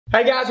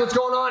Hey guys, what's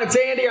going on? It's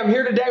Andy. I'm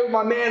here today with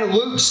my man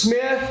Luke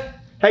Smith.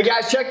 Hey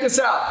guys, check this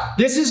out.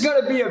 This is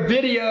going to be a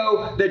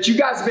video that you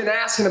guys have been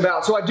asking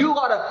about. So I do a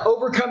lot of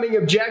overcoming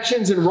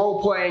objections and role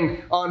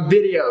playing on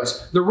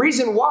videos. The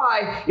reason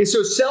why is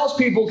so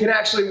salespeople can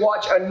actually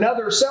watch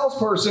another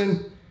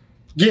salesperson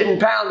getting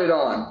pounded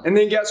on. And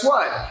then guess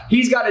what?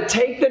 He's got to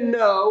take the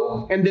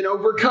no and then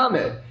overcome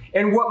it.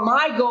 And what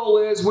my goal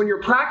is when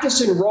you're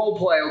practicing role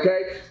play,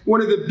 okay,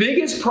 one of the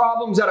biggest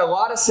problems that a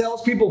lot of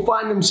salespeople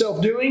find themselves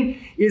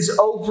doing is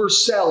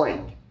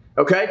overselling,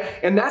 okay?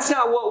 And that's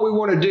not what we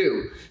want to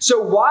do.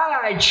 So why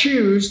I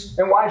chose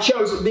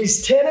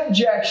these 10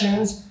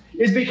 objections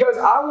is because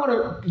I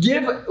want to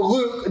give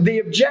Luke the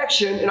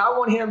objection and I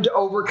want him to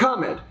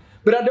overcome it.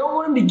 But I don't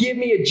want him to give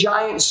me a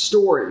giant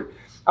story.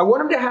 I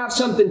want him to have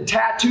something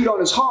tattooed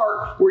on his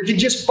heart where he can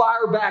just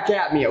fire back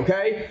at me,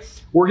 okay?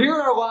 We're here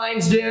in our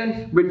Lions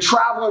Den, been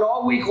traveling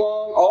all week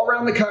long, all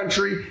around the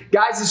country.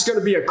 Guys, it's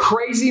gonna be a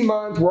crazy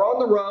month. We're on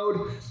the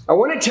road. I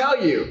wanna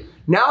tell you,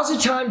 now's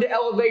the time to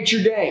elevate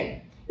your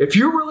game. If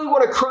you really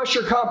wanna crush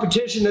your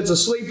competition that's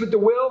asleep at the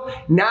wheel,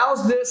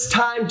 now's this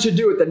time to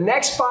do it. The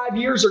next 5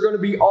 years are gonna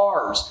be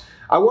ours.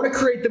 I wanna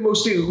create the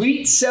most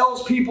elite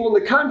salespeople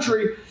in the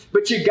country,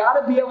 but you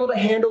gotta be able to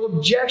handle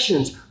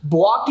objections.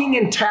 Blocking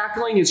and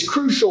tackling is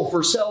crucial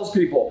for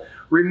salespeople.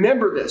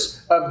 Remember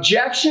this,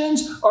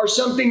 objections are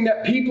something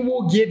that people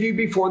will give you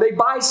before they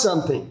buy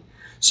something.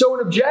 So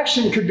an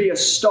objection could be a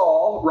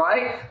stall,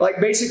 right?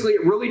 Like basically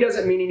it really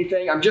doesn't mean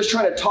anything. I'm just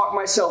trying to talk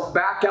myself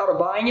back out of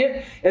buying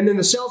it. And then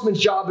the salesman's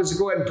job is to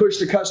go ahead and push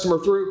the customer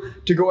through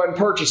to go ahead and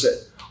purchase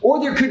it. Or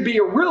there could be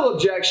a real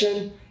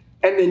objection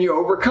and then you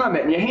overcome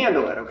it and you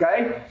handle it,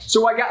 okay?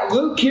 So I got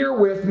Luke here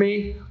with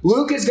me.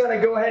 Luke is gonna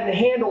go ahead and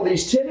handle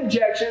these 10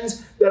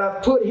 objections that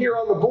I've put here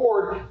on the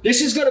board. This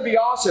is gonna be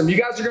awesome. You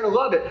guys are gonna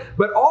love it.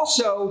 But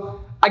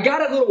also, I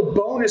got a little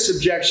bonus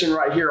objection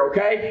right here,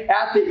 okay?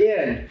 At the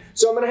end.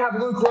 So I'm gonna have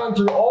Luke run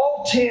through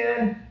all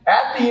 10.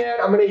 At the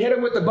end, I'm gonna hit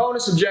him with the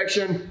bonus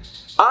objection.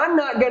 I'm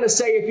not gonna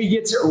say if he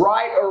gets it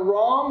right or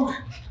wrong.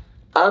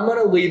 I'm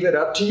gonna leave it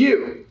up to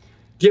you.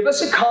 Give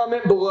us a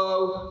comment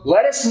below.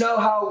 Let us know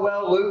how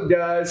well Luke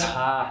does.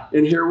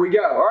 And here we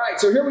go. All right,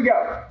 so here we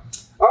go.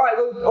 All right,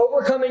 Luke,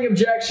 overcoming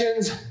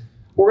objections.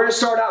 We're gonna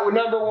start out with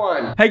number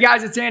 1. Hey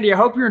guys, it's Andy. I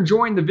hope you're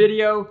enjoying the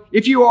video.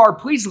 If you are,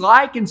 please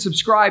like and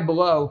subscribe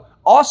below.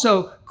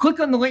 Also,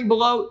 click on the link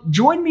below.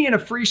 Join me in a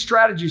free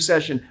strategy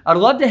session. I'd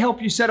love to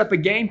help you set up a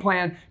game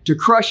plan to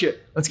crush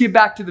it. Let's get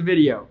back to the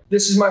video.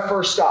 This is my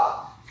first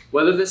stop.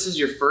 Whether this is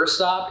your first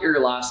stop or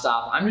your last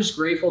stop, I'm just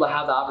grateful to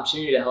have the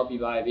opportunity to help you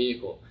buy a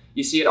vehicle.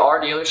 You see, at our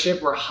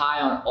dealership, we're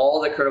high on all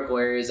the critical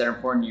areas that are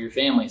important to your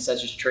family,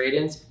 such as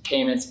trade-ins,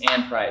 payments,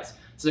 and price.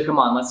 So come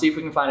on, let's see if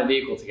we can find a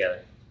vehicle together.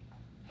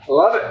 I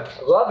love it,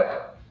 I love it.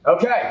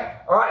 Okay,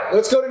 all right,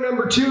 let's go to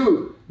number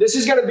 2. This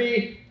is gonna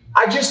be,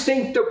 I just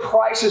think the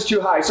price is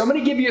too high. So I'm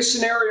gonna give you a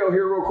scenario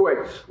here real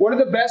quick. One of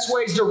the best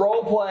ways to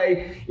role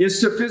play is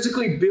to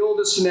physically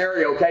build a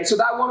scenario, okay? So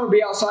that one would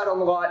be outside on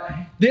the lot.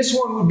 This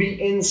one would be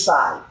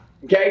inside,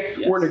 okay?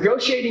 Yes. We're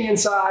negotiating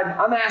inside.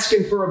 I'm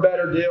asking for a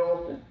better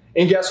deal.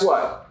 And guess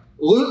what?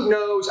 Luke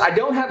knows I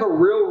don't have a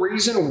real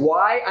reason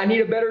why I need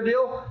a better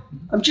deal.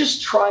 I'm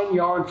just trying you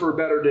on for a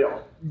better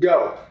deal.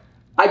 Go.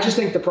 I just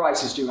think the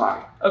price is too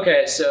high.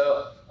 Okay,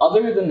 so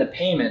other than the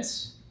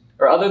payments,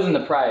 or other than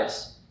the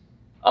price,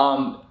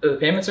 are the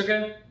payments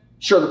okay?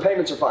 Sure, the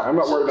payments are fine. I'm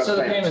not worried about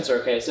the payments. So the payments are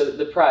okay. So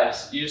the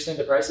price, you just think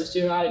the price is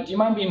too high? Do you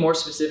mind being more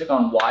specific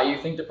on why you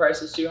think the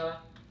price is too high?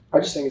 I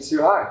just think it's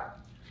too high.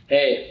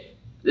 Hey,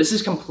 this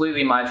is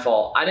completely my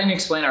fault. I didn't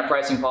explain our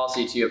pricing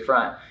policy to you up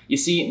front. You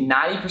see,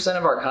 90%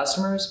 of our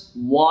customers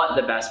want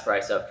the best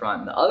price up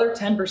front. The other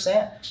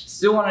 10%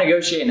 still want to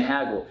negotiate and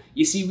haggle.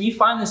 You see, we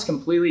find this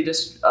completely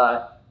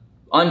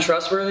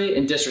untrustworthy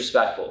and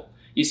disrespectful.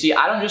 You see,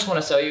 I don't just want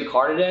to sell you a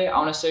car today. I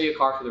want to sell you a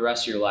car for the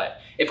rest of your life.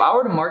 If I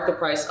were to mark the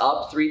price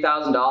up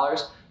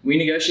 $3,000, we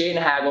negotiate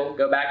and haggle,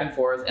 go back and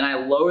forth, and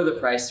I lower the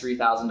price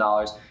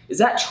 $3,000. Is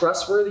that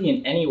trustworthy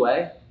in any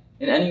way?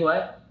 In any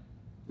way?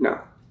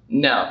 No.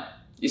 No.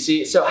 You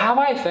see, so have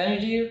I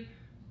offended you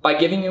by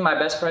giving you my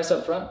best price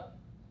up front?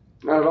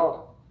 Not at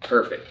all.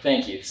 Perfect,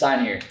 thank you.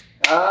 Sign here.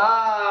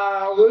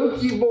 Ah,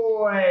 Lukey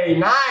boy,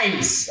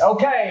 nice.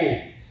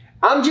 Okay,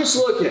 I'm just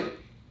looking.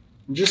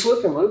 I'm just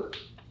looking, Luke.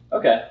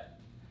 Okay,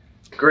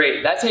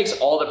 great. That takes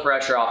all the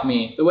pressure off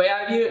me. The way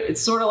I view it,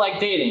 it's sort of like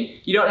dating.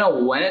 You don't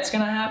know when it's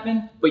gonna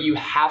happen, but you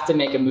have to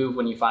make a move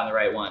when you find the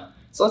right one.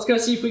 So let's go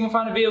see if we can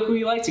find a vehicle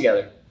you like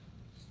together.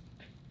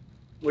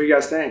 What do you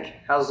guys think?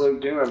 How's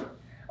Luke doing?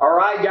 All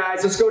right,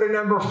 guys, let's go to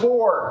number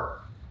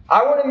 4.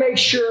 I want to make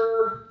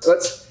sure,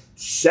 let's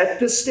set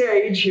the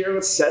stage here.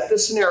 Let's set the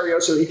scenario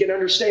so he can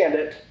understand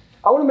it.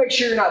 I want to make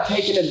sure you're not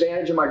taking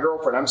advantage of my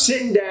girlfriend. I'm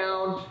sitting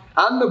down.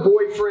 I'm the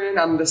boyfriend.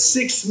 I'm the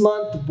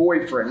 6-month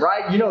boyfriend,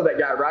 right? You know that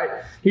guy, right?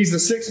 He's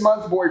the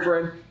 6-month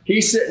boyfriend.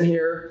 He's sitting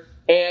here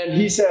and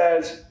he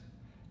says,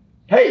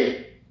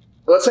 hey,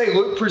 let's say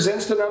Luke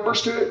presents the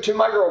numbers to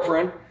my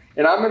girlfriend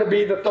and I'm going to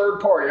be the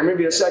third party. I'm going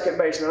to be the second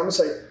baseman. I'm going to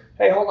say,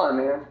 hey, hold on,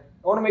 man.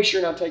 I want to make sure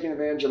you're not taking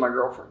advantage of my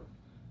girlfriend.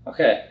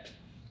 Okay.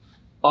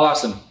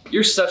 Awesome.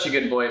 You're such a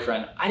good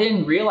boyfriend. I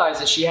didn't realize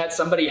that she had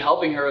somebody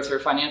helping her with her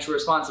financial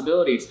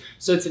responsibilities.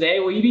 So today,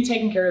 will you be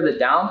taking care of the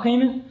down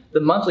payment,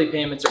 the monthly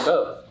payments, or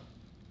both?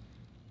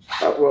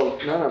 Well,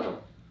 none of them.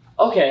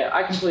 Okay,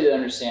 I completely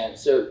understand.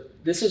 So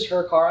this is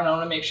her car, and I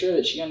want to make sure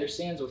that she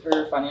understands with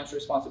her financial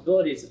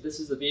responsibilities that this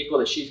is the vehicle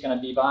that she's going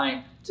to be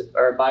buying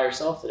by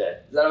herself today.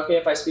 Is that okay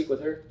if I speak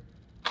with her?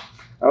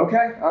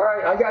 Okay, all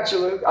right, I got you,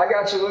 Luke. I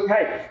got you, Luke.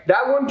 Hey,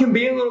 that one can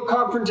be a little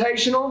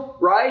confrontational,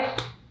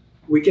 right?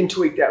 We can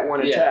tweak that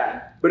one a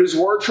tad. But his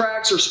word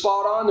tracks are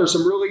spot on. There's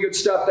some really good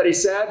stuff that he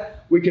said.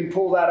 We can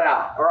pull that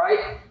out, all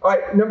right? All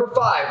right, number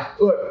 5.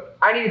 Look,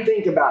 I need to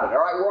think about it,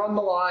 all right? We're on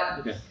the lot.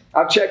 Okay.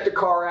 I've checked the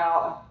car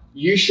out.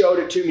 You showed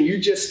it to me. You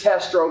just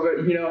test drove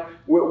it, you know,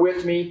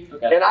 with me.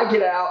 Okay. And I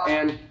get out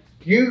and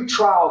you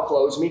trial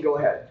close me. Go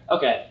ahead.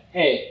 Okay.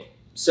 Hey,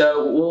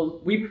 so will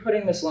we be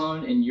putting this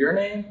loan in your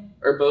name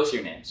or both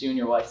your names, you and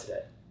your wife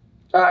today?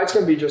 It's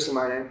going to be just in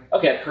my name.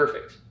 Okay,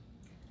 perfect.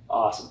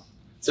 Awesome.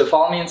 So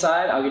follow me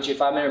inside. I'll get you a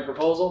 5-minute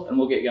proposal and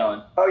we'll get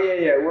going. Oh,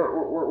 yeah.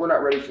 We're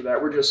not ready for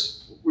that. We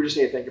just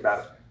need to think about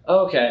it.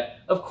 Okay,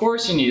 of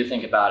course you need to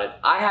think about it.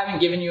 I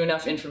haven't given you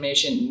enough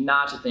information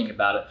not to think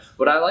about it.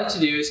 What I like to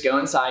do is go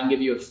inside and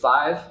give you a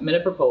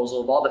 5-minute proposal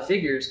of all the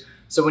figures,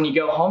 so when you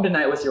go home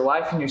tonight with your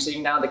wife and you're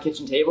sitting down at the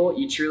kitchen table,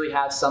 you truly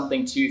have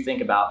something to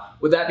think about.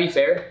 Would that be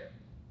fair?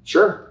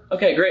 Sure.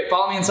 Okay, great.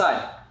 Follow me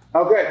inside.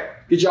 Okay,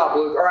 good job,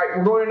 Luke. All right,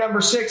 we're going to number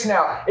 6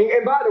 now.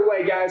 And by the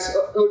way, guys,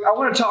 look, I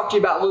want to talk to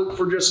you about Luke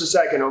for just a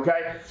second,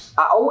 okay?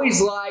 I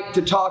always like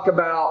to talk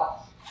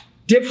about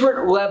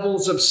different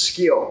levels of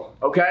skill,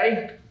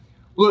 okay?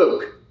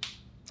 Luke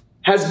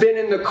has been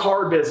in the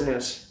car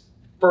business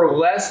for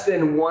less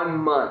than 1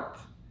 month,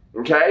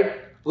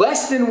 okay?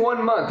 Less than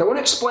 1 month. I want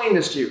to explain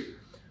this to you.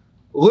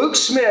 Luke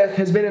Smith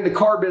has been in the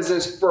car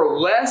business for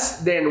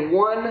less than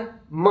 1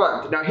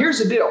 month. Now, here's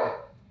the deal.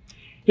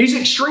 He's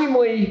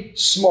extremely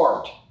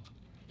smart.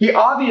 He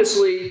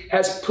obviously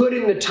has put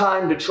in the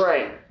time to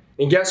train.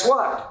 And guess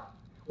what?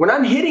 When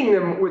I'm hitting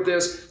them with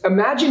this,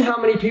 imagine how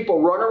many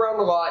people run around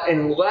the lot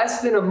in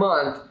less than a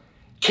month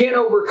can't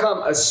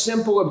overcome a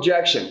simple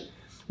objection.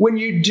 When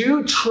you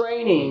do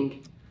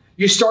training,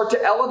 you start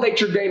to elevate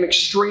your game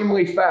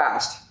extremely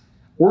fast.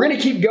 We're going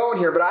to keep going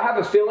here, but I have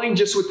a feeling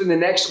just within the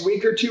next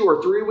week or 2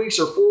 or 3 weeks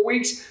or 4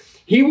 weeks,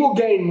 he will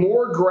gain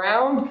more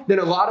ground than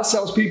a lot of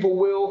salespeople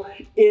will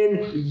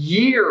in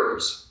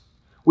years.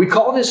 We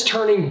call this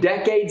turning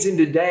decades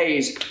into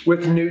days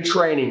with new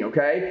training,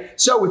 okay?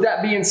 So with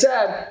that being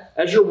said,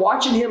 as you're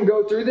watching him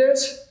go through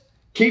this,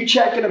 keep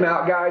checking him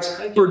out, guys.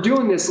 For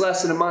doing this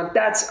less than a month,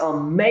 that's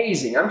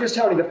amazing. I'm just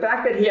telling you, the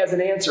fact that he has an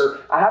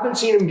answer, I haven't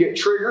seen him get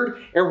triggered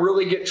and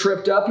really get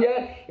tripped up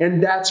yet,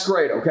 and that's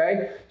great,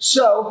 okay?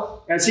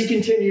 So, as he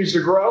continues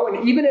to grow,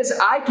 and even as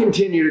I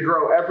continue to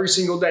grow every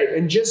single day,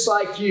 and just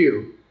like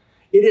you,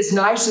 it is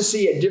nice to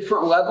see at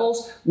different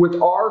levels with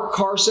our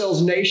Car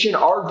Sales Nation,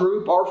 our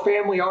group, our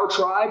family, our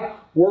tribe,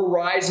 we're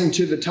rising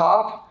to the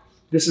top.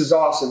 This is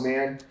awesome,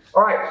 man.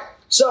 All right,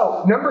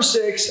 so number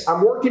 6,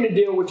 I'm working a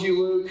deal with you,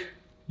 Luke.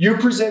 You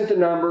present the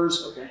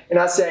numbers, okay, and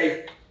I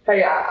say,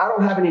 hey, I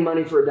don't have any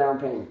money for a down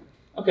payment.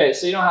 Okay,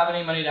 so you don't have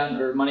any money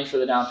for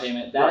the down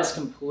payment. That is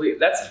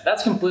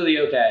that's completely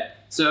okay.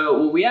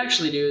 So what we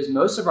actually do is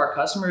most of our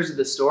customers at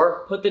the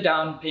store put the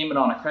down payment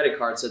on a credit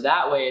card, so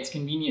that way it's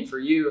convenient for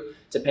you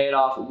to pay it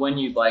off when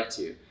you'd like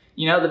to.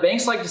 You know, the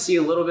banks like to see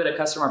a little bit of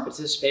customer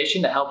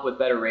participation to help with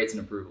better rates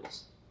and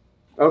approvals.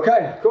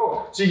 Okay,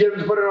 cool. So you get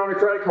them to put it on a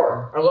credit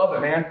card. I love it,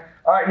 man.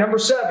 All right, number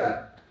 7.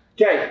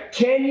 Okay,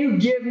 can you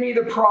give me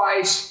the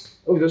price?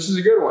 Oh, this is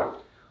a good one.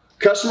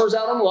 Customer's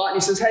out on the lot and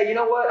he says, hey, you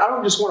know what? I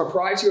don't just want a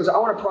price. He goes, I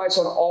want a price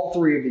on all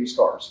 3 of these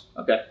cars.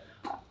 Okay,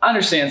 I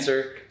understand,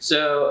 sir.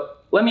 So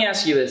let me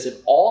ask you this. If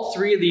all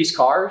 3 of these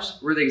cars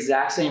were the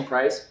exact same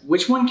price,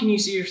 which one can you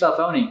see yourself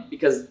owning?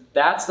 Because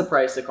that's the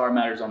price the car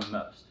matters on the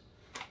most.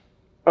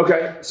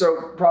 Okay,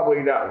 so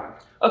probably that one.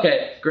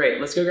 Okay,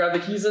 great. Let's go grab the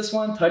keys this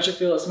one, touch it,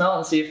 feel it, smell it,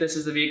 and see if this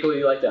is the vehicle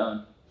you like to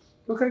own.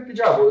 Okay, good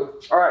job,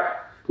 Luke. All right.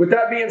 With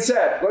that being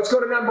said, let's go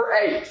to number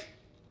 8.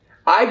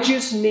 I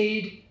just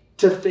need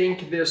to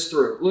think this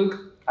through.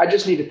 Luke, I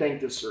just need to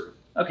think this through.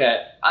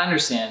 Okay, I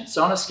understand.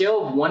 So on a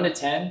scale of 1 to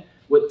 10,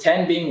 with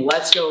 10 being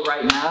let's go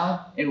right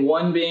now, and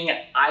 1 being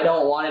I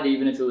don't want it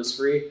even if it was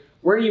free,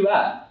 where are you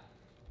at?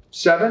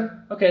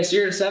 7. Okay, so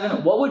you're at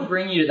 7. What would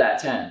bring you to that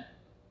 10?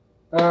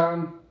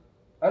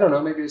 I don't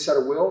know, maybe a set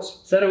of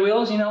wheels. Set of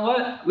wheels? You know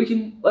what?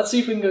 Let's see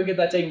if we can go get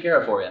that taken care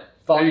of for you.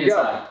 Follow me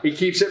inside. He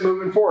keeps it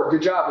moving forward.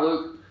 Good job,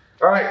 Luke.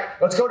 All right,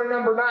 let's go to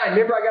number 9.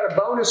 Remember, I got a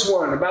bonus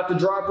one about to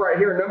drop right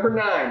here. Number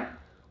 9,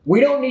 we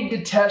don't need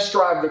to test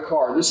drive the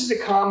car. This is a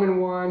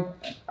common one.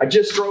 I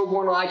just drove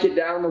one like it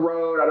down the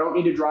road. I don't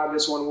need to drive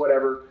this one,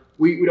 whatever.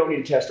 We don't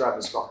need to test drive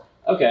this car.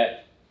 Okay,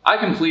 I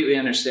completely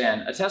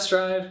understand. A test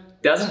drive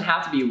doesn't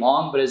have to be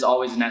long, but is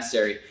always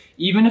necessary.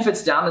 Even if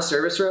it's down the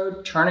service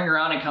road, turning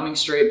around and coming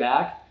straight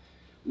back,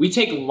 we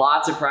take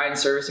lots of pride in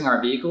servicing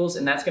our vehicles,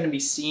 and that's going to be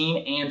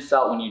seen and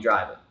felt when you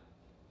drive it.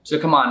 So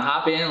come on,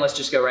 hop in, let's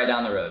just go right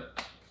down the road.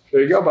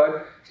 There you go,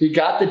 bud. He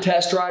got the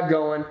test drive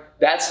going.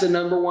 That's the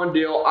 #1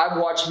 deal. I've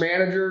watched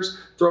managers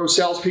throw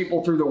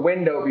salespeople through the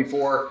window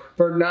before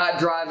for not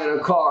driving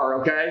a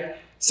car, okay?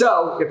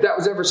 So if that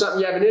was ever something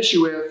you have an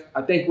issue with,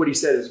 I think what he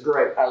said is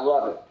great. I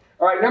love it.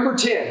 All right, number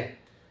 10,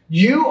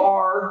 you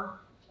are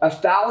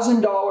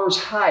 $1,000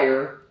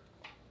 higher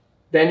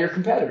than your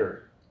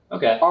competitor.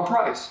 Okay. On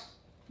price.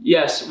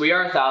 Yes, we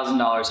are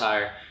 $1,000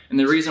 higher. And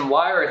the reason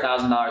why we're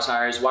 $1,000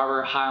 higher is why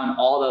we're high on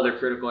all the other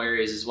critical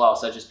areas as well,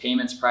 such as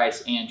payments,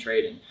 price, and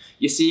trading.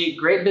 You see,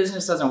 great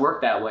business doesn't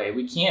work that way.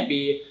 We can't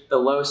be the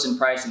lowest in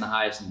price and the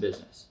highest in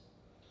business.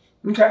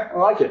 Okay, I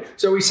like it.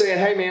 So he's saying,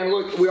 hey man,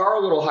 look, we are a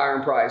little higher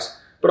in price,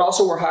 but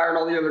also we're higher in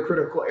all the other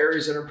critical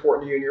areas that are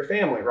important to you and your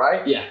family,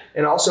 right? Yeah.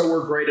 And also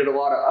we're great at a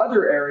lot of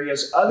other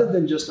areas other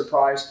than just the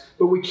price,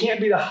 but we can't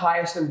be the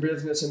highest in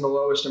business and the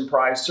lowest in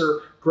price.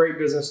 Sir, great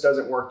business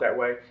doesn't work that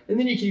way. And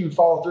then you can even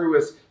follow through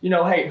with, you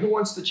know, hey, who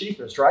wants the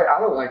cheapest, right? I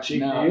don't like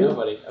cheap, No, do you?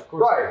 nobody, of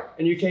course. Right,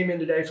 and you came in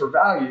today for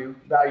value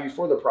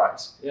for the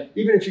price. Yeah.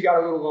 Even if you got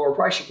a little lower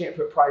price, you can't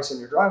put price in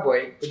your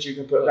driveway, but you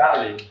can put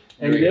value.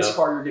 And in this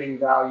car, you're getting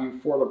value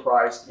for the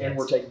price, and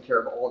we're taking care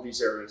of all of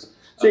these areas.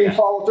 So you can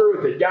follow through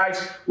with it.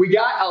 Guys, we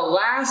got a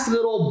last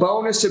little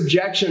bonus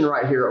objection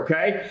right here,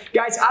 okay?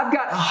 Guys, I've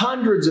got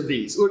hundreds of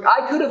these. Look,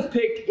 I could have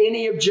picked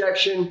any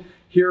objection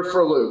here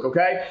for Luke,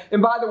 okay?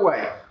 And by the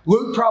way,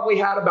 Luke probably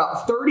had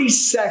about 30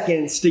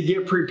 seconds to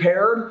get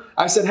prepared.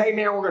 I said, hey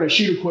man, we're gonna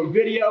shoot a quick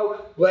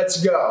video.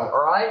 Let's go,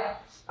 all right?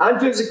 I'm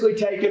physically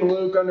taking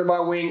Luke under my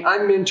wing.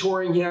 I'm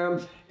mentoring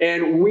him,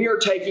 and we are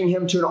taking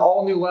him to an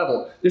all new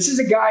level. This is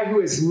a guy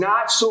who has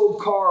not sold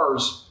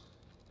cars,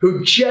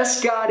 who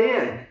just got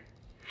in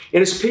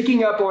and is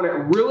picking up on it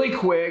really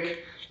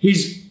quick.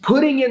 He's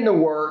putting in the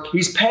work.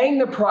 He's paying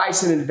the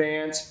price in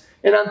advance.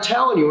 And I'm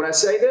telling you, when I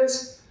say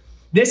this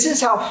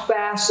is how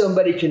fast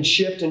somebody can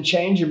shift and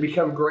change and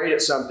become great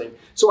at something.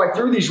 So I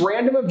threw these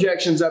random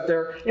objections up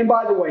there. And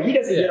by the way, he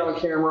doesn't get on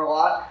camera a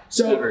lot.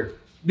 So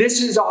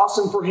this is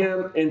awesome for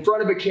him. In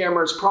front of a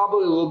camera, is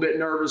probably a little bit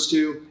nervous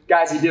too.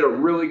 Guys, he did a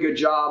really good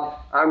job.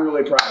 I'm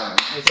really proud of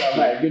him. So,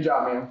 hey, good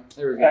job, man.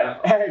 There we go.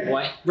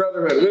 Hey,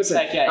 brotherhood,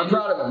 listen, yeah, I'm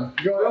proud of him.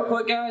 Go ahead. Real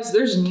quick, guys,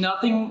 there's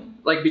nothing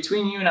like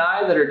between you and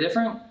I that are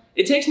different.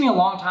 It takes me a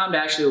long time to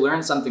actually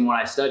learn something when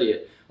I study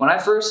it. When I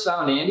first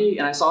found Andy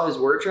and I saw his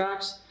word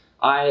tracks,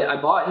 I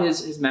bought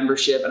his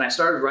membership and I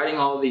started writing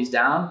all of these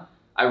down.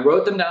 I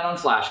wrote them down on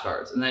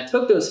flashcards, and then I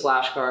took those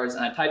flashcards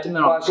and I typed them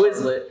in on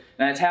Quizlet,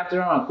 and I tapped it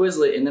on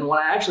Quizlet. And then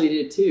what I actually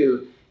did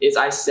too is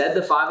I said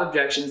the 5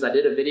 objections. I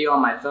did a video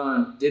on my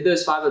phone, did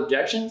those 5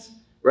 objections,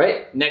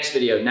 right? Next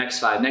video, next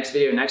 5, next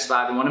video, next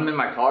 5. And when I'm in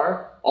my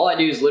car, all I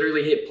do is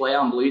literally hit play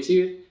on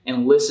Bluetooth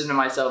and listen to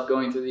myself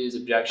going through these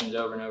objections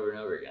over and over and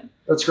over again.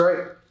 That's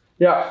great.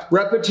 Yeah,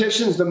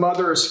 repetition's the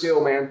mother of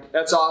skill, man.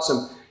 That's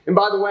awesome. And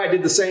by the way, I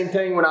did the same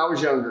thing when I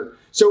was younger.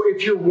 So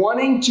if you're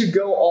wanting to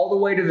go all the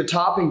way to the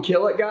top and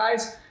kill it,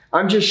 guys,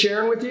 I'm just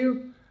sharing with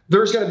you,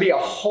 there's gonna be a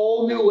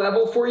whole new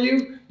level for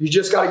you. You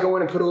just gotta go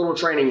in and put a little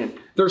training in.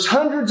 There's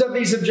hundreds of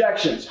these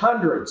objections,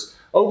 hundreds.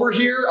 Over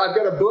here, I've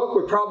got a book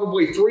with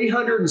probably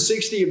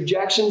 360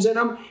 objections in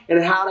them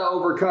and how to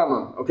overcome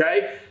them,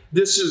 okay?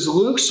 This is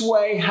Luke's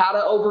way, how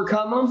to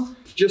overcome them,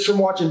 just from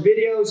watching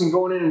videos and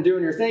going in and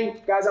doing your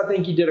thing. Guys, I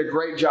think you did a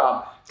great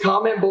job.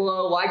 Comment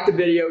below, like the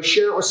video,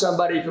 share it with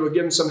somebody if it'll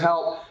give them some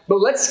help. But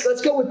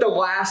let's go with the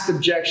last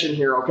objection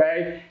here,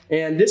 okay?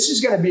 And this is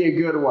gonna be a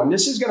good one.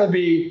 This is gonna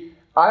be,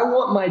 I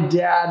want my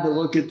dad to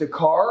look at the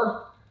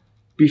car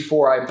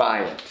before I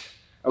buy it,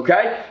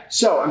 okay?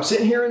 So I'm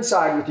sitting here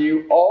inside with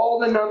you. All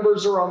the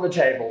numbers are on the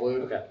table,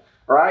 Luke, okay.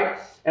 All right?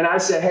 And I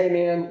said, hey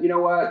man, you know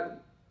what?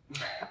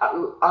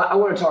 I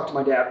want to talk to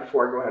my dad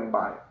before I go ahead and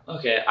buy it.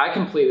 Okay, I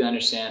completely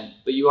understand,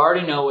 but you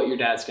already know what your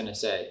dad's going to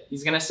say.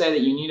 He's going to say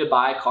that you need to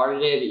buy a car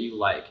today that you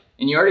like.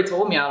 And you already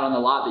told me out on the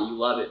lot that you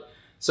love it.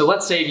 So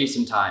let's save you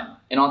some time.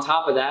 And on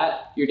top of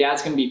that, your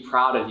dad's going to be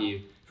proud of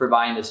you for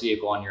buying this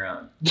vehicle on your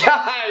own.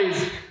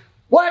 Guys,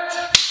 what?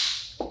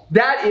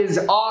 That is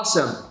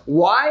awesome.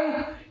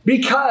 Why?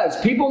 Because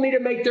people need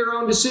to make their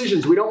own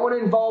decisions. We don't want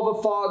to involve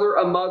a father,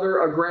 a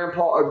mother, a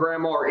grandpa, a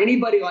grandma, or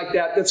anybody like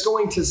that that's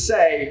going to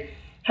say,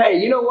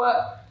 hey, you know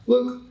what,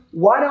 Luke,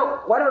 why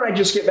don't I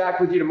just get back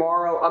with you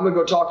tomorrow? I'm gonna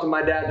go talk to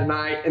my dad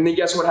tonight. And then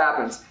guess what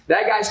happens?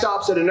 That guy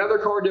stops at another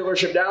car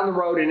dealership down the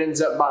road and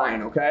ends up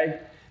buying,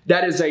 okay?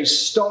 That is a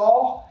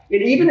stall.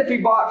 And even if he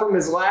bought from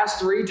his last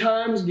 3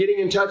 times getting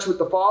in touch with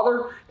the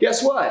father,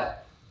 guess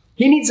what?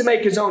 He needs to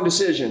make his own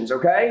decisions,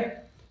 okay?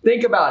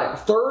 Think about it.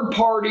 Third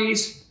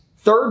parties,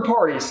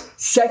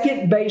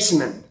 second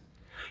baseman.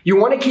 You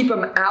wanna keep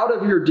them out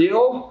of your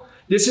deal?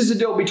 This is a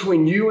deal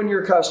between you and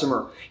your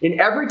customer.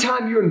 And every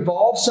time you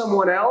involve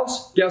someone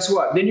else, guess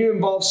what? Then you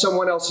involve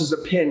someone else's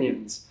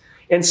opinions.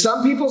 And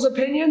some people's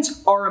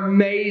opinions are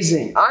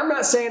amazing. I'm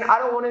not saying I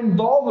don't want to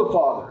involve a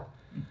father.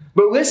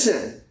 But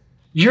listen,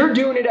 you're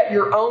doing it at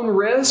your own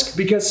risk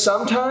because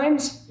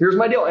sometimes, here's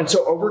my deal, and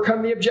so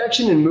overcome the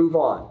objection and move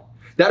on.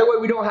 That way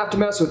we don't have to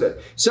mess with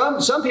it.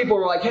 Some people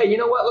are like, hey, you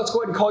know what? Let's go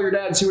ahead and call your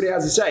dad and see what he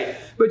has to say.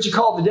 But you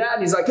call the dad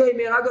and he's like, hey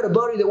man, I got a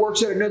buddy that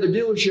works at another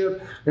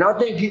dealership, and I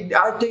think,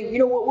 you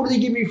know what do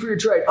they give me for your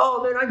trade?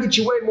 Oh man, I can get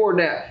you way more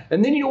than that.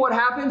 And then you know what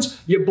happens?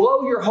 You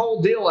blow your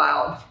whole deal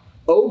out,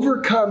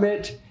 overcome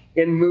it,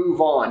 and move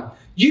on.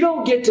 You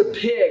don't get to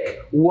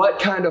pick what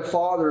kind of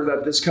father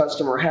that this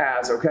customer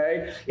has,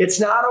 okay? It's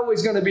not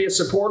always going to be a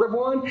supportive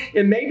one,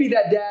 and maybe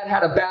that dad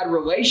had a bad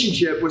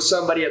relationship with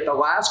somebody at the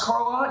last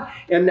car lot,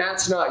 and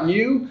that's not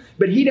you,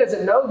 but he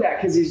doesn't know that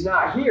because he's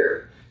not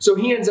here. So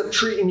he ends up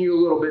treating you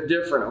a little bit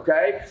different,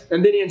 okay?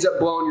 And then he ends up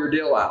blowing your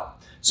deal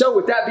out. So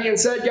with that being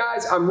said,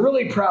 guys, I'm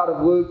really proud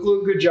of Luke.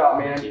 Luke, good job,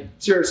 man.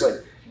 Seriously.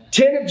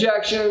 10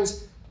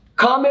 objections.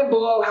 Comment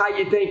below how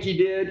you think he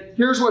did.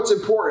 Here's what's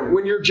important.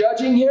 When you're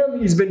judging him,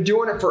 he's been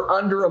doing it for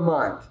under a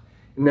month.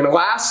 And then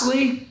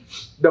lastly,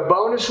 the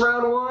bonus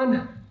round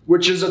one,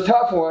 which is a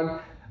tough one.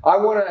 I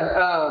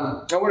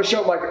want to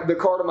show like the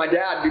car to my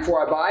dad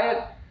before I buy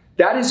it.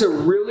 That is a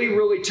really,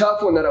 really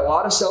tough one that a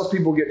lot of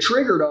salespeople get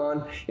triggered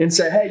on and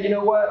say, hey, you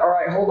know what? All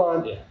right, hold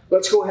on. Yeah.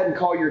 Let's go ahead and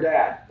call your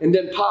dad. And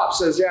then Pop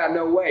says, yeah,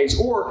 no ways.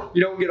 Or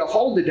you don't get a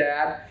hold of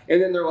dad,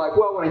 and then they're like,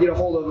 well, when I get a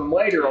hold of him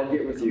later, I'll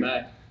get with you.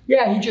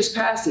 Yeah, he just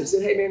passed it. He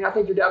said, hey, man, I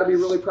think your dad will be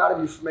really proud of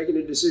you for making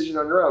a decision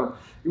on your own.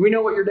 We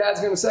know what your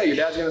dad's going to say. Your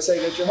dad's going to say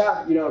that you're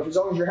happy. You know, as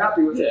long as you're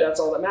happy with it, that's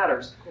all that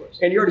matters.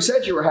 And you already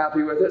said you were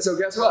happy with it, so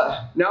guess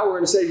what? Now we're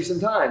going to save you some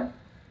time.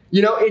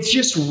 You know, it's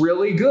just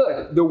really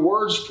good. The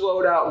words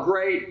flowed out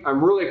great.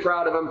 I'm really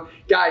proud of them.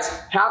 Guys,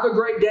 have a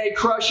great day.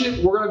 Crush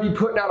it. We're going to be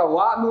putting out a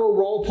lot more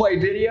role play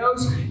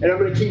videos, and I'm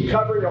going to keep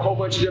covering a whole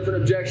bunch of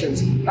different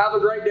objections. Have a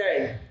great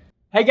day.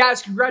 Hey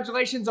guys,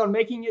 congratulations on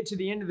making it to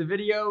the end of the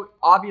video.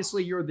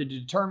 Obviously, you're the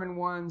determined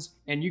ones,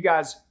 and you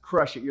guys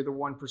crush it. You're the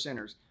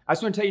 1%ers. I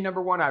just want to tell you,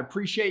 number one, I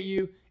appreciate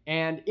you,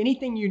 and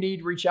anything you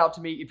need, reach out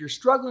to me. If you're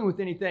struggling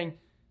with anything,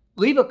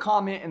 leave a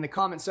comment in the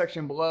comment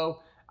section below.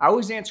 I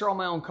always answer all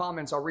my own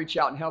comments. I'll reach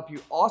out and help you.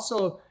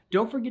 Also,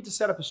 don't forget to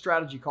set up a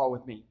strategy call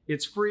with me.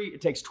 It's free. It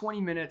takes 20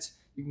 minutes.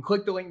 You can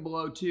click the link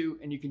below too,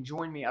 and you can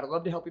join me. I'd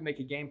love to help you make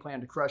a game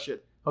plan to crush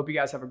it. Hope you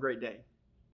guys have a great day.